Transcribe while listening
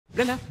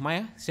Blender,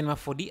 Maya, Cinema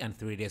 4D and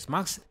 3ds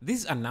Max,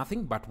 these are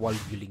nothing but world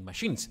building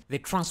machines. They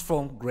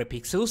transform grey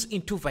pixels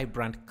into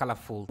vibrant,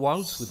 colorful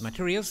worlds with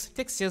materials,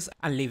 textures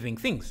and living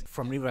things,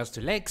 from rivers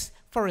to lakes,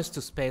 forest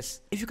to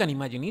space. If you can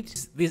imagine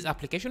it, these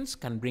applications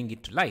can bring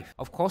it to life.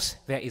 Of course,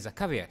 there is a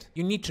caveat.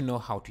 You need to know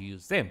how to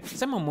use them.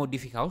 Some are more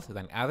difficult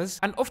than others,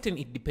 and often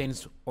it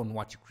depends on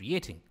what you're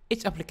creating.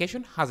 Each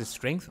application has its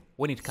strength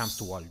when it comes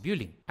to world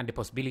building, and the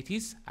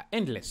possibilities are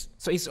endless.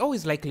 So it's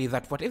always likely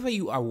that whatever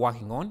you are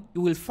working on,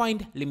 you will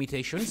find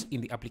limitations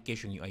in the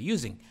application you are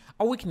using,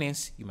 a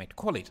weakness you might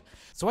call it.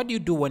 So what do you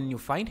do when you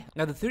find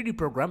that the 3D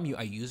program you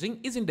are using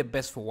isn't the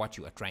best for what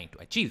you are trying to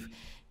achieve?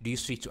 Do you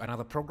switch to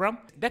another program?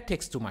 That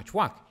takes too much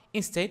work.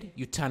 Instead,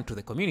 you turn to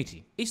the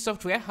community. Each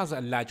software has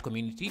a large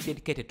community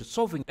dedicated to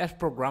solving that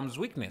program's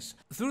weakness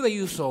through the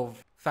use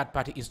of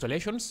third-party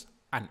installations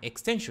and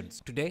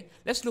extensions. Today,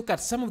 let's look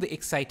at some of the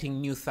exciting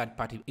new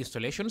third-party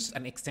installations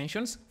and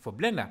extensions for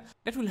Blender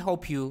that will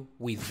help you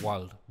with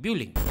world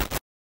building.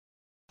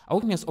 A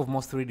weakness of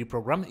most 3D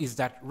programs is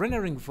that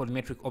rendering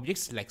volumetric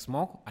objects like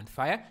smoke and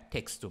fire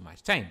takes too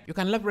much time. You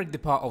can leverage the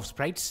power of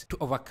sprites to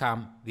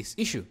overcome this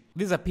issue.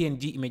 These are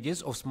PNG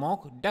images of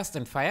smoke, dust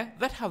and fire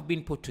that have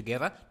been put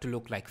together to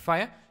look like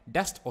fire,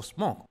 dust or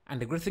smoke. And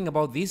the great thing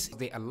about this,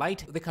 they are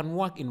light, they can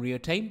work in real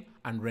time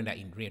and render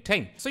in real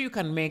time. So you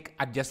can make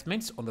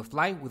adjustments on the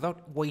fly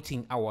without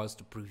waiting hours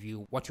to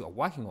preview what you are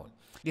working on.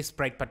 This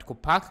sprite particle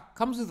pack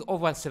comes with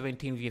over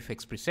 17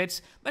 VFX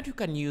presets that you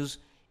can use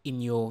in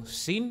your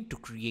scene to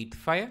create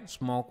fire,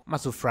 smoke,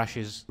 massive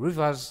flashes,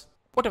 rivers,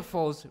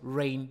 waterfalls,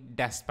 rain,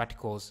 dust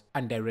particles,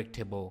 and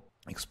directable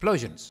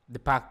explosions. The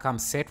pack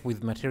comes set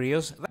with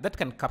materials that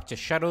can capture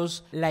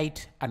shadows,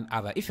 light, and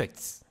other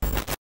effects.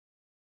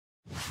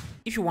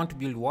 If you want to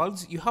build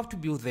worlds, you have to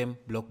build them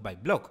block by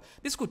block.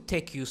 This could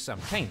take you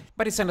some time,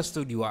 but it's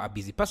understood you are a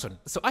busy person.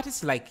 So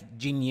artists like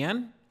Jin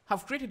Yan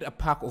have created a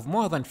pack of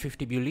more than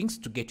 50 buildings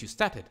to get you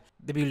started.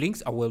 The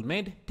buildings are well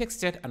made,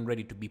 textured, and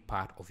ready to be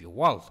part of your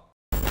world.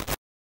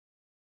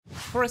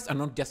 Forests are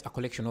not just a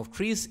collection of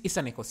trees, it's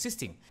an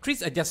ecosystem.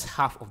 Trees are just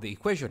half of the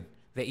equation.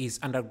 There is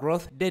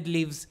undergrowth, dead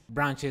leaves,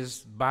 branches,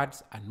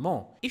 birds, and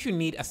more. If you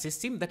need a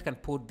system that can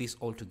put this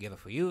all together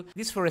for you,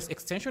 this forest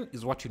extension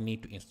is what you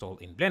need to install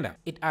in Blender.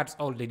 It adds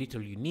all the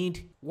detail you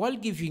need while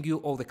giving you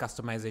all the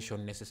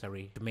customization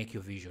necessary to make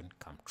your vision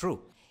come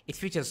true. It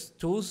features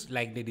tools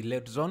like the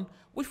delete zone,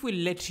 which will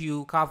let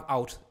you carve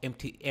out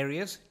empty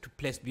areas to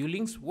place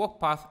buildings, walk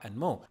paths, and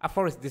more. A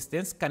forest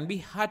distance can be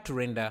hard to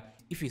render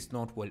if it's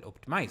not well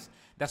optimized.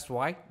 That's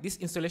why this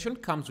installation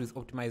comes with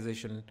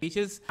optimization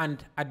features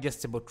and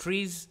adjustable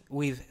trees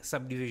with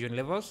subdivision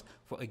levels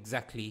for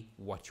exactly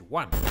what you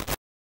want.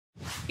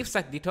 If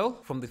such detail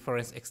from the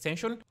forest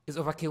extension is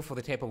overkill for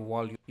the type of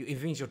world you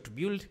envision to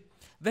build,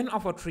 then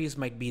alpha trees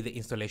might be the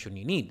installation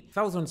you need.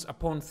 Thousands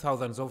upon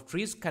thousands of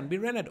trees can be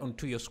rendered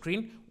onto your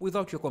screen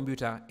without your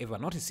computer ever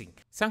noticing.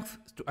 Thanks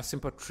to a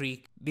simple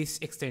trick this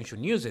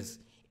extension uses.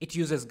 It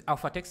uses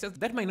alpha textures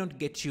that might not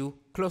get you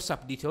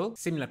close-up detail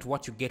similar to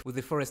what you get with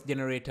the forest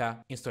generator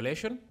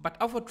installation, but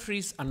alpha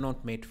trees are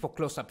not made for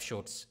close-up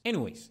shots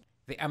anyways.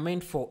 They are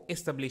meant for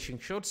establishing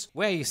shots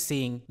where you're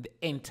seeing the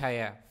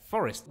entire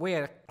forest,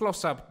 where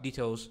close-up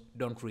details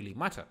don't really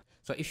matter.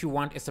 So if you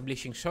want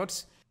establishing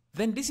shots,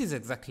 then this is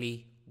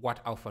exactly what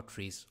alpha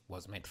trees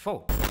was made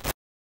for.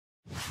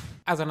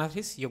 As an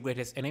artist, your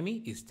greatest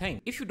enemy is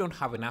time. If you don't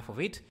have enough of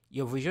it,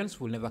 your visions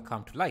will never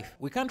come to life.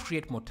 We can't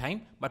create more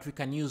time, but we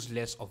can use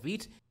less of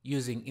it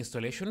using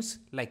installations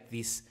like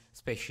this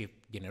spaceship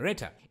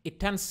generator.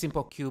 It turns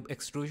simple cube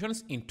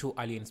extrusions into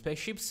alien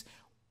spaceships,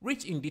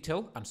 rich in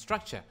detail and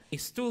structure.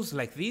 It's tools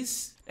like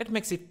this that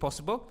makes it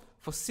possible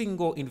for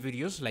single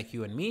individuals like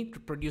you and me to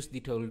produce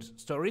detailed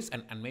stories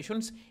and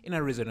animations in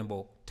a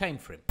reasonable time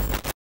frame.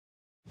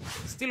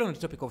 Still on the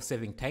topic of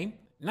saving time,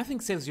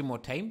 nothing saves you more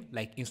time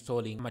like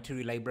installing a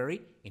material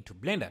library into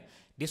Blender.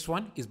 This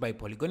one is by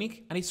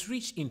Polygonic and it's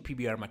rich in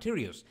PBR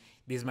materials.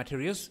 These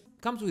materials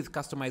comes with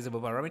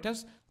customizable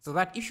parameters so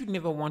that if you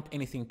never want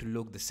anything to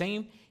look the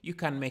same, you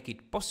can make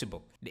it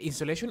possible. The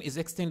installation is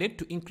extended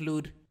to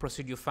include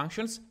procedure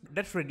functions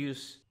that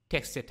reduce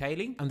texture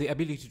tiling and the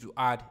ability to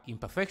add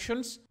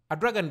imperfections, a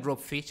drag and drop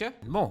feature,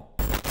 and more.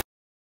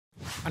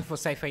 And for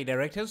sci-fi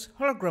directors,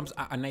 holograms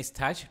are a nice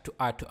touch to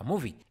add to a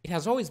movie. It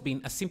has always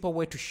been a simple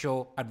way to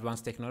show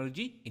advanced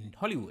technology in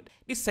Hollywood.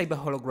 This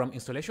cyber hologram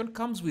installation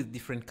comes with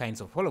different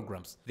kinds of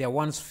holograms. There are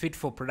ones fit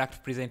for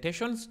product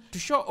presentations to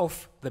show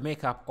off the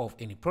makeup of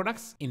any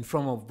products in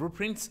form of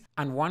blueprints,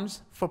 and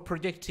ones for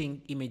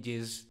projecting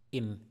images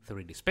in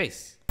 3D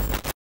space.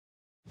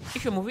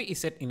 If your movie is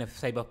set in a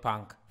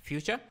cyberpunk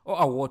future,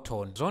 or a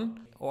war-torn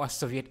zone, or a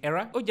Soviet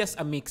era, or just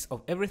a mix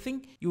of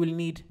everything, you will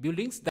need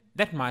buildings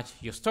that match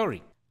your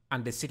story.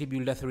 And the City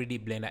Builder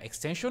 3D Blender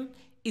extension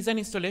is an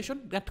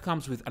installation that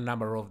comes with a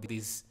number of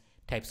these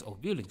types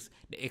of buildings.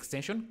 The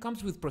extension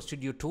comes with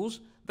procedure tools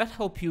that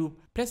help you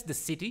place the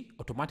city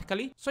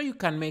automatically so you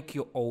can make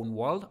your own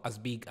world as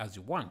big as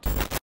you want.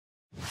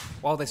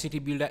 While the City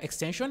Builder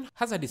extension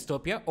has a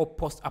dystopia or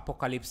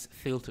post-apocalypse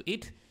feel to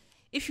it,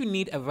 If you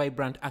need a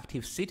vibrant,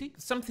 active city,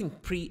 something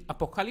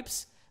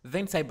pre-apocalypse,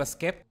 then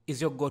Cyberscape is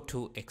your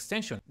go-to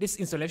extension. This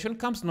installation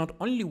comes not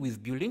only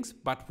with buildings,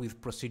 but with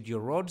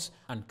procedural roads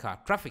and car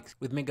traffic.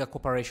 With mega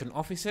corporation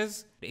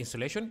offices, the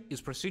installation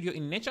is procedural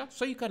in nature,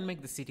 so you can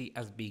make the city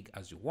as big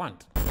as you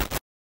want.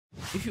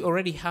 If you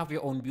already have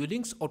your own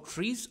buildings or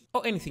trees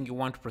or anything you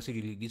want to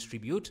procedurally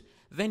distribute,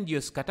 then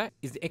GeoScatter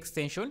is the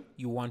extension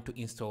you want to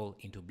install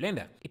into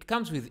Blender. It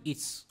comes with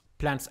its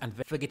plants and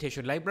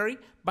vegetation library,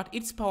 but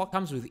its power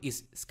comes with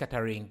its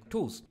scattering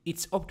tools.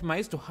 It's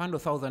optimized to handle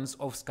thousands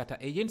of scatter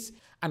agents,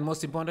 and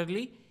most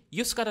importantly,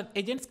 your scattered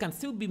agents can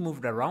still be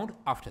moved around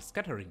after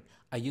scattering,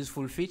 a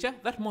useful feature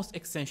that most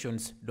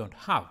extensions don't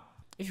have.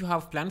 If you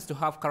have plans to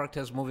have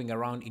characters moving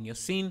around in your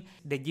scene,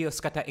 the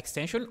GeoScatter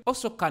extension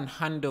also can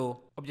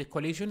handle object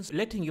collisions,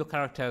 letting your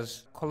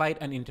characters collide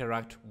and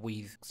interact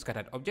with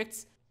scattered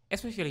objects,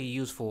 especially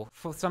useful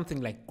for something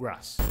like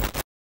grass.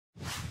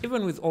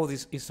 Even with all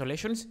these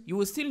installations, you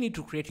will still need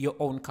to create your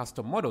own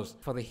custom models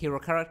for the hero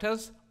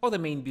characters or the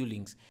main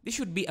buildings. This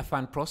should be a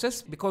fun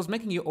process because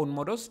making your own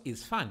models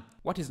is fun.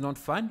 What is not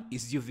fun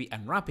is UV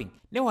unwrapping.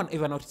 No one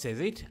ever notices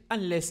it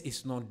unless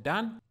it's not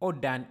done or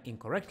done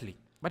incorrectly.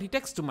 But it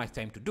takes too much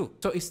time to do.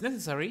 So it's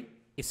necessary,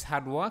 it's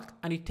hard work,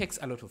 and it takes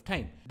a lot of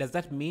time. Does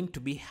that mean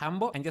to be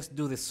humble and just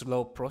do the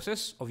slow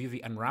process of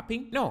UV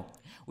unwrapping? No,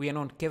 we are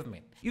not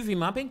cavemen. UV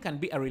mapping can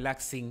be a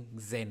relaxing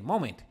Zen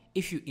moment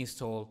if you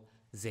install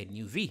Zen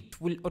UV.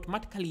 It will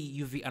automatically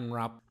UV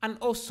unwrap and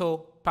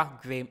also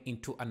pack them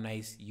into a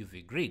nice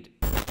UV grid.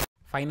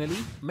 Finally,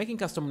 making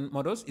custom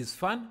models is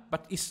fun,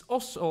 but it's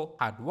also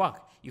hard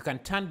work. You can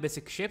turn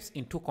basic shapes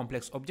into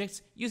complex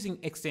objects using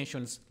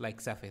extensions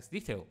like Surface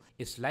Detail.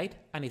 It's light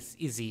and it's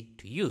easy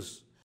to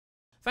use.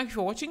 Thank you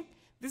for watching.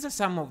 These are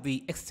some of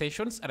the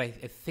extensions that I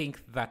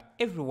think that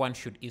everyone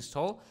should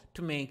install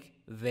to make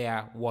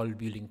their world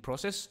building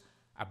process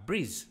a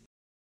breeze.